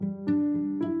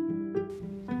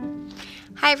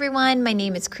Hi everyone, my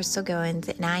name is Crystal Goins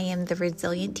and I am the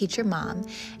Resilient Teacher Mom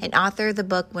and author of the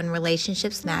book When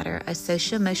Relationships Matter, a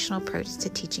Socio-Emotional Approach to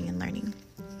Teaching and Learning.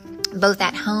 Both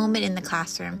at home and in the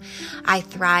classroom, I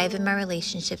thrive in my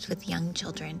relationships with young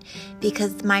children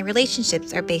because my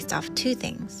relationships are based off two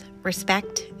things: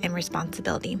 respect and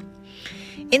responsibility.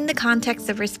 In the context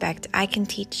of respect, I can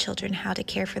teach children how to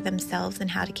care for themselves and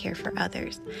how to care for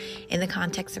others. In the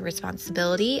context of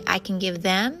responsibility, I can give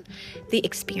them the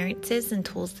experiences and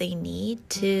tools they need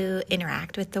to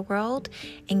interact with the world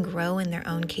and grow in their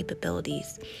own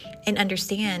capabilities and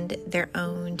understand their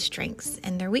own strengths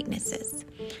and their weaknesses.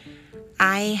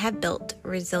 I have built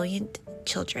resilient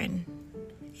children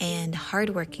and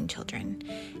hardworking children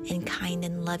and kind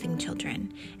and loving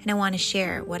children, and I want to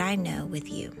share what I know with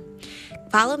you.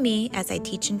 Follow me as I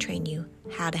teach and train you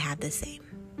how to have the same.